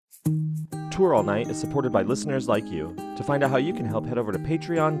Tour All Night is supported by listeners like you. To find out how you can help, head over to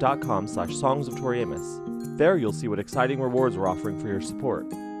patreon.com/songsoftoriamus. There you'll see what exciting rewards we're offering for your support.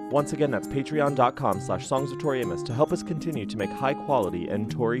 Once again, that's patreon.com/songsoftoriamus to help us continue to make high-quality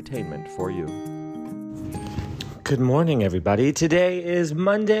entertainment for you. Good morning, everybody. Today is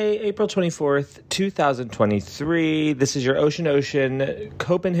Monday, April 24th, 2023. This is your Ocean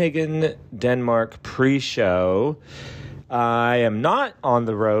Copenhagen, Denmark pre-show. I am not on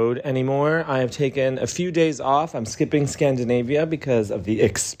the road anymore. I have taken a few days off. I'm skipping Scandinavia because of the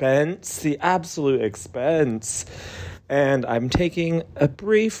expense, the absolute expense. And I'm taking a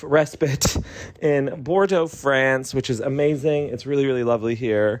brief respite in Bordeaux, France, which is amazing. It's really, really lovely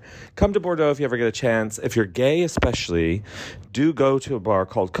here. Come to Bordeaux if you ever get a chance. If you're gay especially, do go to a bar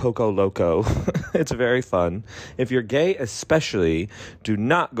called Coco Loco. It's very fun. If you're gay especially, do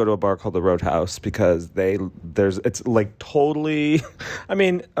not go to a bar called the Roadhouse because it's like totally, I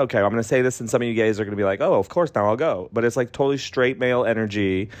mean, okay, I'm going to say this and some of you gays are going to be like, oh, of course, now I'll go. But it's like totally straight male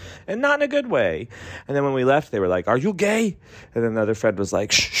energy and not in a good way. And then when we left, they were like, are you gay? And then the other friend was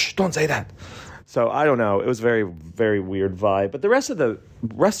like, shh, don't say that. So I don't know. It was very, very weird vibe. But the rest of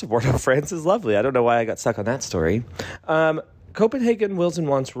Bordeaux, France is lovely. I don't know why I got stuck on that story. Copenhagen Wills and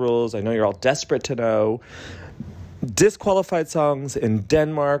Wants rules. I know you're all desperate to know. Disqualified songs in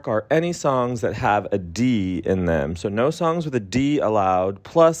Denmark are any songs that have a D in them. So no songs with a D allowed.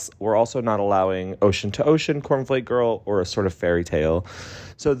 Plus, we're also not allowing Ocean to Ocean, Cornflake Girl, or a sort of fairy tale.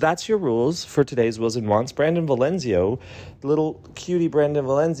 So that's your rules for today's Wills and Wants. Brandon Valenzio, little cutie Brandon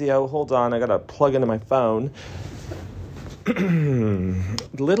Valenzio. Hold on, I got to plug into my phone.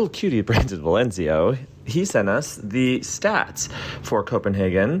 Little cutie Brandon Valenzio, he sent us the stats for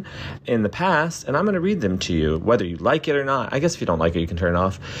Copenhagen in the past, and I'm going to read them to you, whether you like it or not. I guess if you don't like it, you can turn it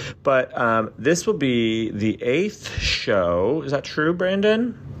off. But this will be the 8th show. Is that true,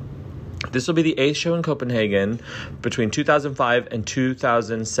 Brandon? This will be the 8th show in Copenhagen between 2005 and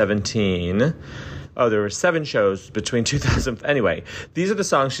 2017. Oh, there were 7 shows between 2000. Anyway, these are the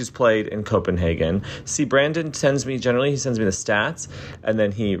songs she's played in Copenhagen. See, Brandon sends me the stats, and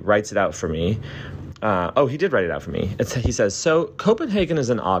then he writes it out for me. He did write it out for me. He says, so Copenhagen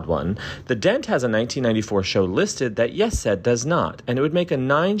is an odd one. The Dent has a 1994 show listed that Yes Said does not, and it would make a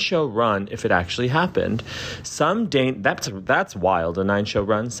 9-show run if it actually happened. That's wild, a 9-show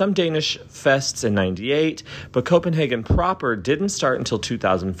run. Some Danish fests in 98, but Copenhagen proper didn't start until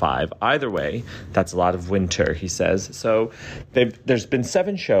 2005. Either way, that's a lot of winter, he says. So there's been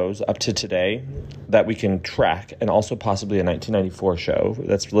 7 shows up to today that we can track, and also possibly a 1994 show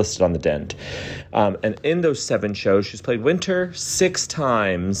that's listed on the Dent. And in those 7 shows, she's played Winter 6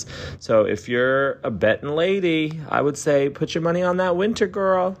 times. So if you're a betting lady, I would say put your money on that Winter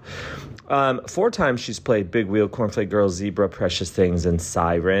girl. 4 times she's played Big Wheel, Cornflake Girl, Zebra, Precious Things, and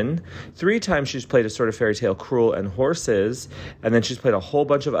Siren. 3 times she's played A Sort of Fairy Tale, Cruel, and Horses. And then she's played a whole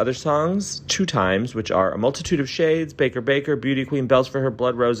bunch of other songs 2 times, which are A Multitude of Shades, Baker Baker, Beauty Queen, Bells for Her,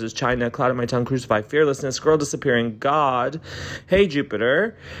 Blood Roses, China, Cloud on My Tongue, Crucify, Fearlessness, Girl Disappearing, God, Hey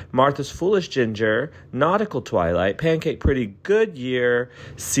Jupiter, Martha's Foolish Ginger, Nautical Twilight, Pancake Pretty, Good Year,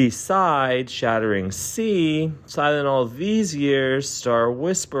 Seaside, Shattering Sea, Silent All These Years, Star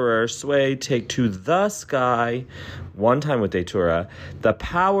Whisperer, Sway, Take to the Sky, One Time with Datura, The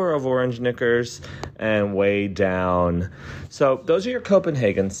Power of Orange Knickers, and Way Down. So those are your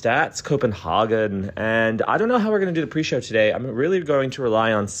Copenhagen stats, Copenhagen, and I don't know how we're going to do the pre-show today. I'm really going to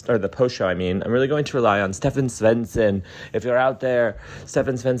rely on, or the post-show, I'm really going to rely on Stefan Svensson. If you're out there,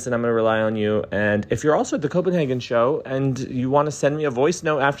 Stefan Svensson, I'm going to rely on you. And if you're also at the Copenhagen show and you want to send me a voice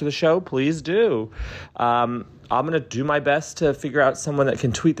note after the show, please do. I'm going to do my best to figure out someone that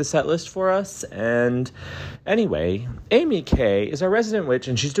can tweet the set list for us. And anyway, Amy K is our resident witch,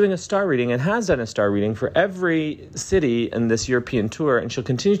 and she's doing a star reading and has done a star reading for every city in this European tour, and she'll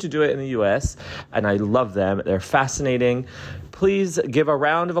continue to do it in the U.S., and I love them. They're fascinating. Please give a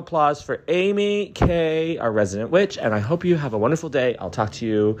round of applause for Amy K, our resident witch, and I hope you have a wonderful day. I'll talk to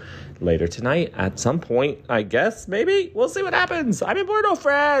you later tonight at some point, I guess, maybe. We'll see what happens. I'm in Bordeaux,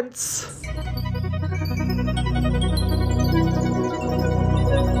 France.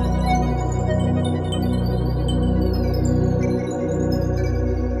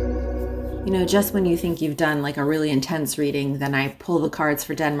 You know, just when you think you've done like a really intense reading, then I pull the cards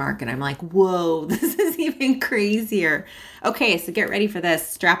for Denmark and I'm like, whoa, this is even crazier. Okay, so get ready for this.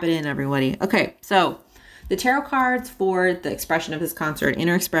 Strap it in, everybody. Okay, so the tarot cards for the expression of his concert,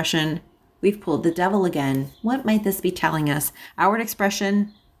 inner expression, we've pulled the Devil again. What might this be telling us? Outward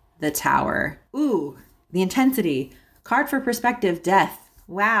expression, the Tower. Ooh, the intensity. Card for perspective, Death.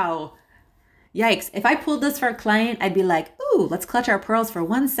 Wow. Yikes. If I pulled this for a client, I'd be like, ooh, let's clutch our pearls for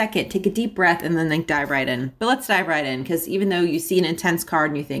 1 second, take a deep breath, and then like dive right in. But let's dive right in, because even though you see an intense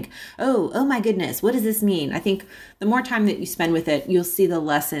card and you think, oh my goodness, what does this mean? I think the more time that you spend with it, you'll see the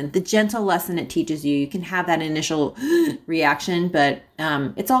lesson, the gentle lesson it teaches you. You can have that initial reaction, but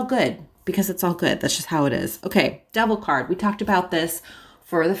it's all good, because it's all good. That's just how it is. Okay, Devil card. We talked about this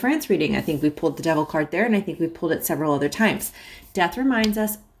for the France reading. I think we pulled the Devil card there, and I think we pulled it several other times.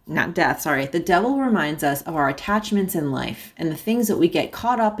 The devil reminds us of our attachments in life and the things that we get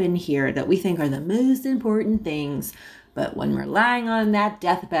caught up in here that we think are the most important things. But when we're lying on that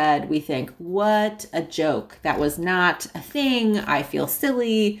deathbed, we think, what a joke. That was not a thing. I feel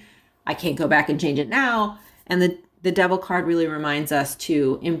silly. I can't go back and change it now. And the devil card really reminds us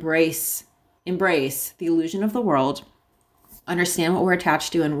to embrace the illusion of the world, understand what we're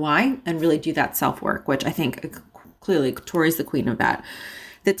attached to and why, and really do that self-work, which I think clearly Tori's the queen of that.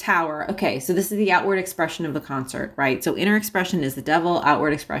 The Tower. Okay, so this is the outward expression of the concert, right? So inner expression is the devil,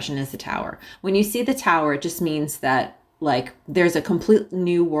 outward expression is the Tower. When you see the Tower, it just means that like there's a complete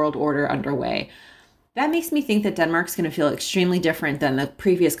new world order underway. That makes me think that Denmark's going to feel extremely different than the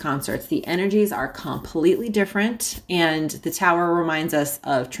previous concerts. The energies are completely different, and the Tower reminds us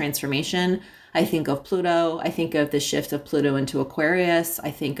of transformation. I think of Pluto. I think of the shift of Pluto into Aquarius. I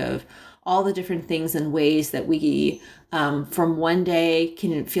think of all the different things and ways that we from one day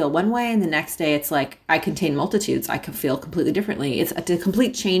can feel one way, and the next day it's like I contain multitudes. I can feel completely differently. It's a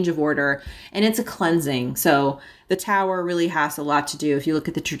complete change of order, and it's a cleansing. So the Tower really has a lot to do. If you look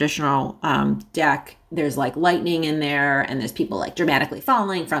at the traditional deck, there's like lightning in there, and there's people like dramatically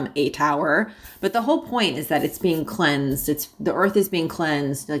falling from a tower. But the whole point is that it's being cleansed. The earth is being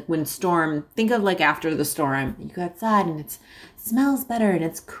cleansed. Like when storm, think of like after the storm, you go outside and it smells better and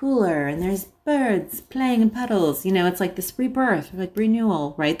it's cooler and there's birds playing in puddles. You know, it's like this rebirth, like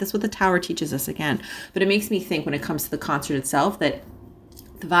renewal, right? That's what the Tower teaches us again. But it makes me think when it comes to the concert itself that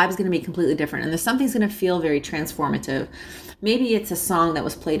the vibe is going to be completely different, and there's something's going to feel very transformative. Maybe it's a song that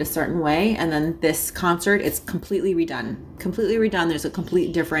was played a certain way, and then this concert, it's completely redone. There's a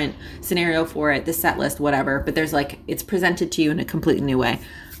complete different scenario for it, the set list, whatever, but there's like, it's presented to you in a completely new way.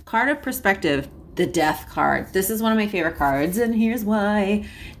 Card of perspective, the Death card. This is one of my favorite cards, and here's why.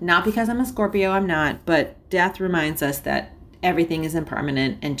 Not because I'm a Scorpio, I'm not, but death reminds us that everything is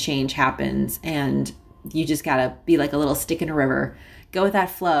impermanent and change happens, and you just gotta be like a little stick in a river. Go with that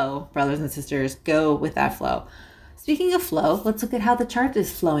flow, brothers and sisters. Go with that flow. Speaking of flow, let's look at how the chart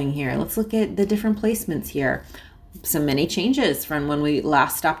is flowing here. Let's look at the different placements here. So many changes from when we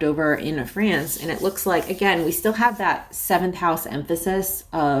last stopped over in France. And it looks like, again, we still have that 7th house emphasis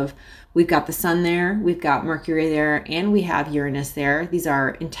of we've got the sun there, we've got Mercury there, and we have Uranus there. These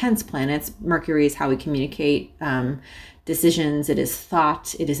are intense planets. Mercury is how we communicate decisions. It is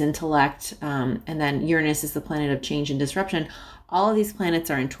thought. It is intellect. And then Uranus is the planet of change and disruption. All of these planets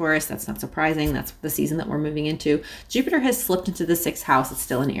are in Taurus. That's not surprising. That's the season that we're moving into. Jupiter has slipped into the 6th house. It's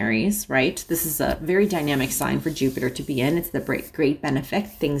still in Aries, right? This is a very dynamic sign for Jupiter to be in. It's the great benefit,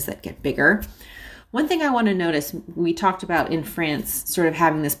 things that get bigger. One thing I want to notice, we talked about in France, sort of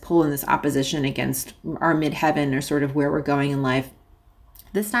having this pull and this opposition against our midheaven, or sort of where we're going in life.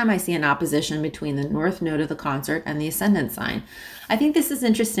 This time I see an opposition between the north node of the concert and the ascendant sign. I think this is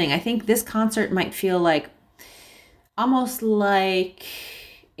interesting. I think this concert might feel like almost like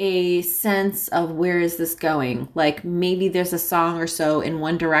a sense of where is this going? Like maybe there's a song or so in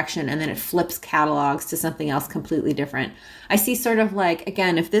one direction and then it flips catalogs to something else completely different. I see sort of like,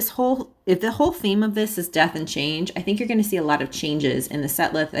 again, if the whole theme of this is death and change, I think you're going to see a lot of changes in the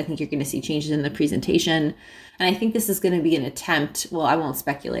set list. I think you're going to see changes in the presentation. And I think this is going to be an attempt. Well, I won't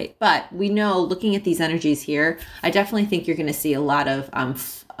speculate, but we know looking at these energies here, I definitely think you're going to see a lot of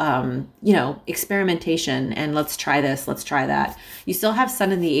experimentation and let's try this, let's try that. You still have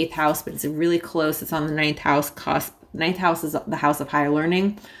Sun in the 8th house, but it's really close. It's on the 9th house cusp. 9th house is the house of higher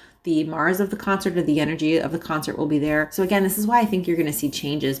learning. The Mars of the concert, or the energy of the concert, will be there. So again, this is why I think you're going to see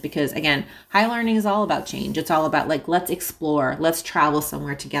changes, because again, high learning is all about change. It's all about like, let's explore, let's travel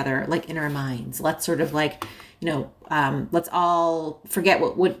somewhere together, like in our minds. Let's sort of like, let's all forget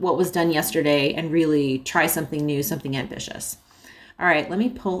what was done yesterday and really try something new, something ambitious. All right, let me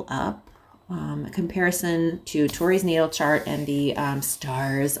pull up a comparison to Tori's natal chart and the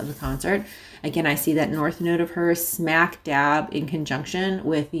stars of the concert. Again, I see that north node of hers smack dab in conjunction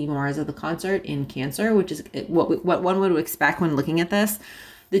with the Mars of the concert in Cancer, which is what one would expect when looking at this.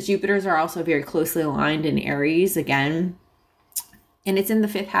 The Jupiters are also very closely aligned in Aries again, and it's in the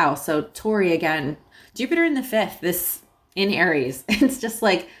 5th house. So Tori, again, Jupiter in the 5th, this in Aries. It's just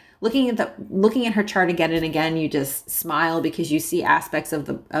like, looking at her chart again and again, you just smile because you see aspects of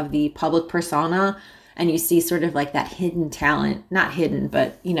the public persona, and you see sort of like that hidden talent, not hidden,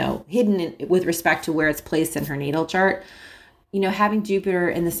 but hidden with respect to where it's placed in her natal chart. Having Jupiter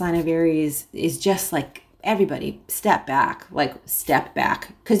in the sign of Aries is just like, everybody step back,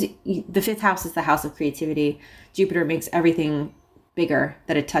 because the fifth house is the house of creativity. Jupiter makes everything bigger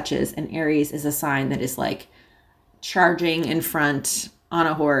that it touches, and Aries is a sign that is like charging in front on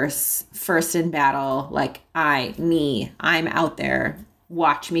a horse, first in battle, like I'm out there,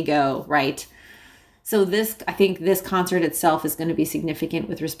 watch me go, right? So I think this concert itself is going to be significant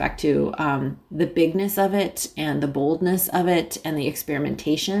with respect to the bigness of it and the boldness of it and the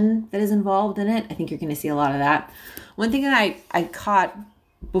experimentation that is involved in it. I think you're going to see a lot of that. One thing that I caught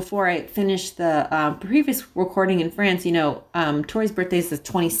before I finished the previous recording in France, Tori's birthday is the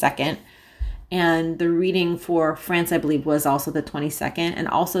 22nd. And the reading for France, I believe, was also the 22nd. And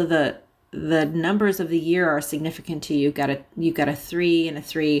also the numbers of the year are significant to you. You've got a 3 and a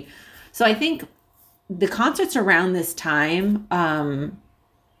 3. So I think the concerts around this time,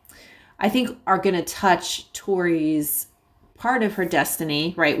 I think are going to touch Tori's part of her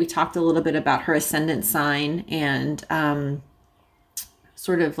destiny, right? We talked a little bit about her ascendant sign and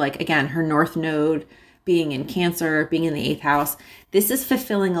sort of like, again, her North Node being in Cancer, being in the 8th house. This is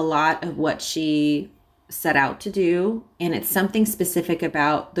fulfilling a lot of what she set out to do. And it's something specific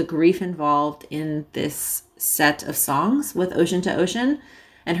about the grief involved in this set of songs with Ocean to Ocean,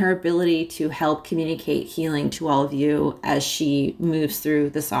 and her ability to help communicate healing to all of you as she moves through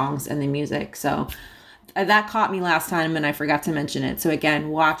the songs and the music. So that caught me last time and I forgot to mention it. So again,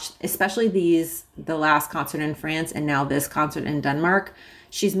 watch, especially the last concert in France and now this concert in Denmark.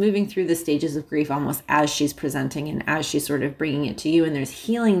 She's moving through the stages of grief almost as she's presenting and as she's sort of bringing it to you. And there's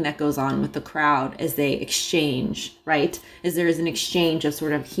healing that goes on with the crowd as they exchange, right? As there is an exchange of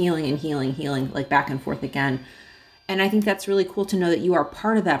sort of healing and healing, like back and forth again. And I think that's really cool to know that you are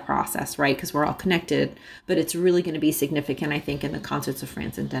part of that process, right? Because we're all connected, but it's really going to be significant, I think, in the concerts of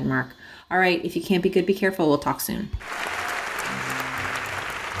France and Denmark. All right, if you can't be good, be careful. We'll talk soon.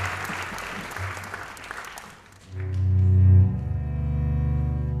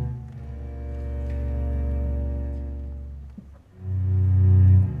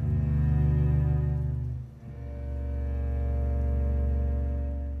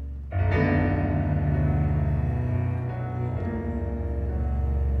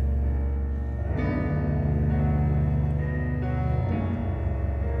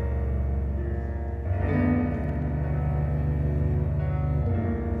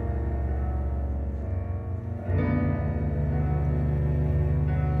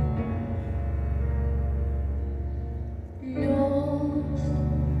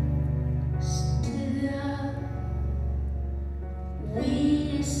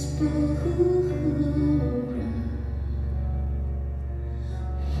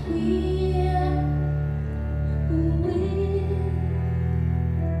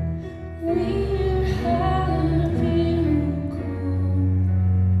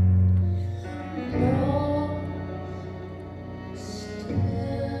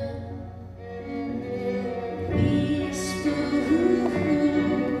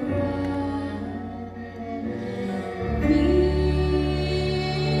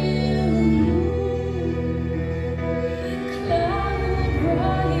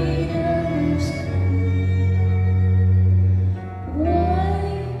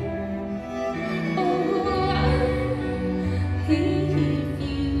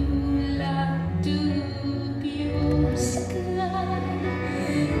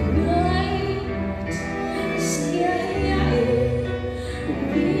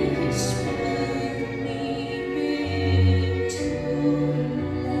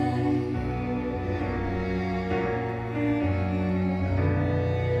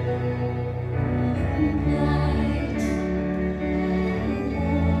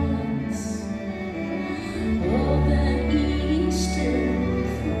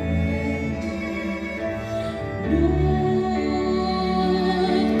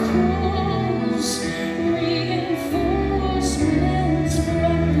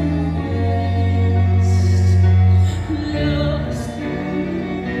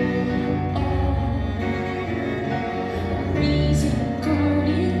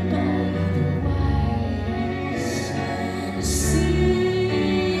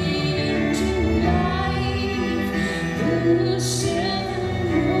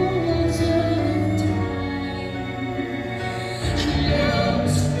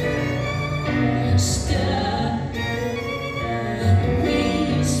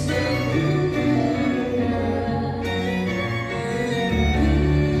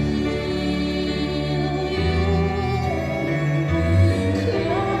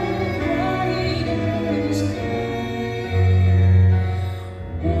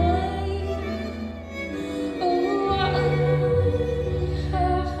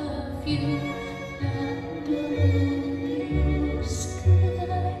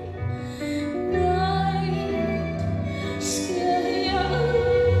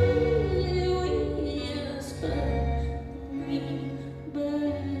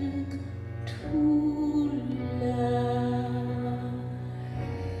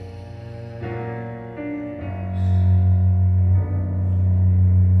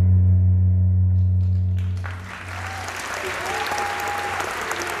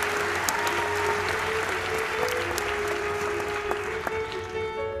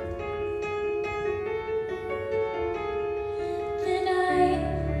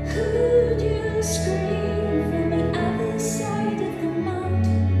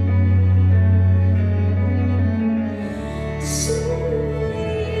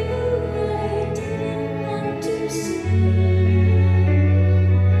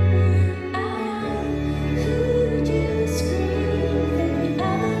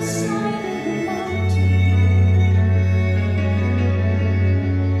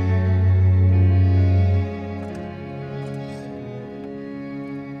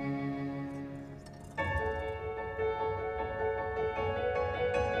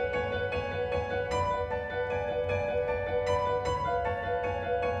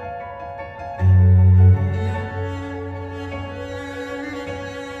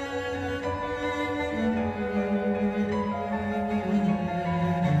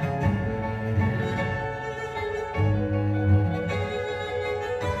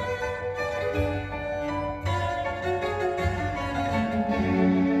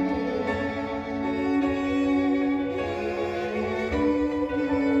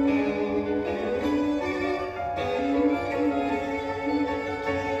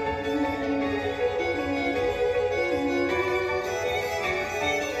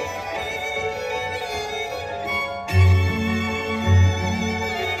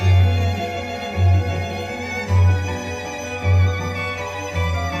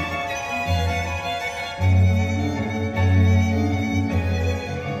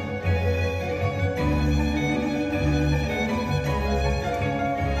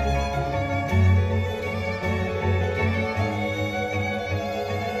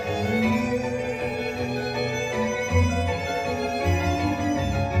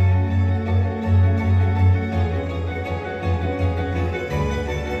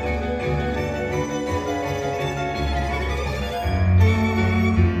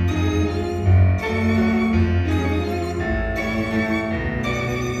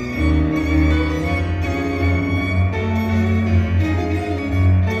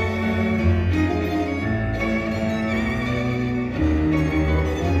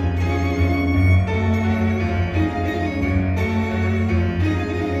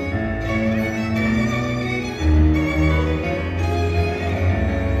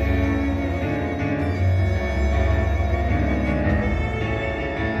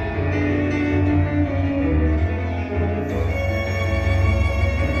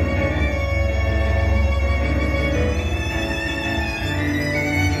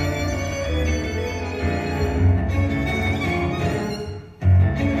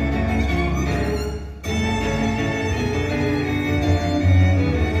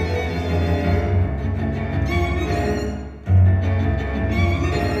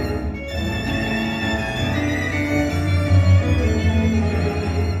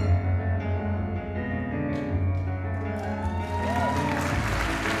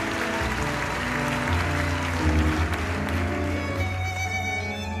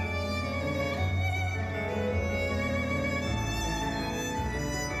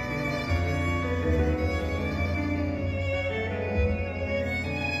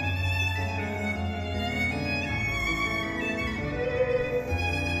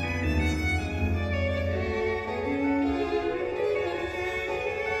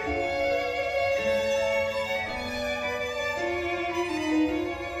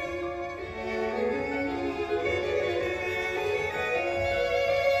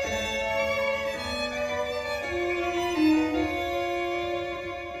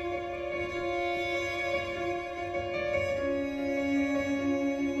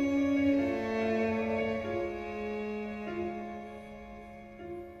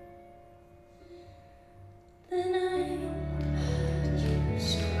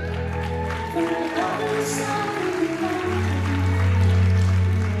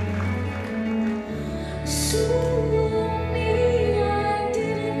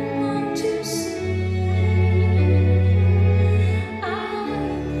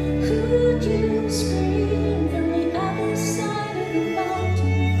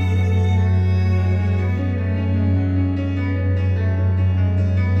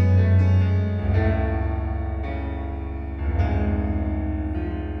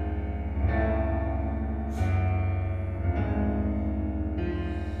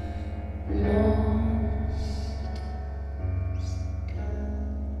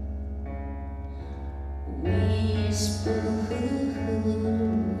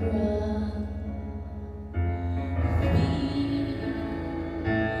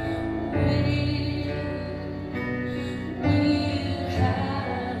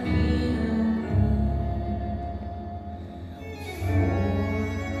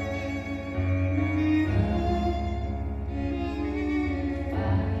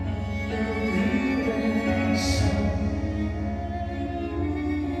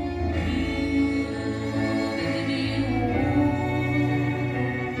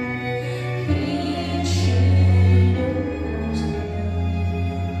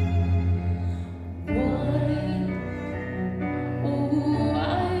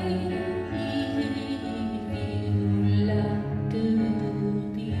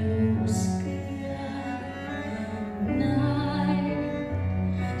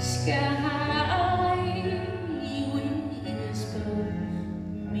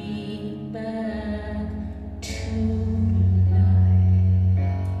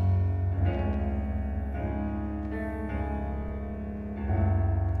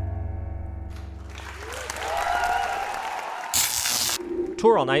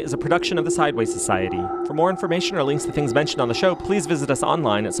 Tour All Night is a production of the Sideways Society. For more information or links to things mentioned on the show, please visit us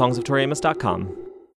online at songsoftoriamos.com.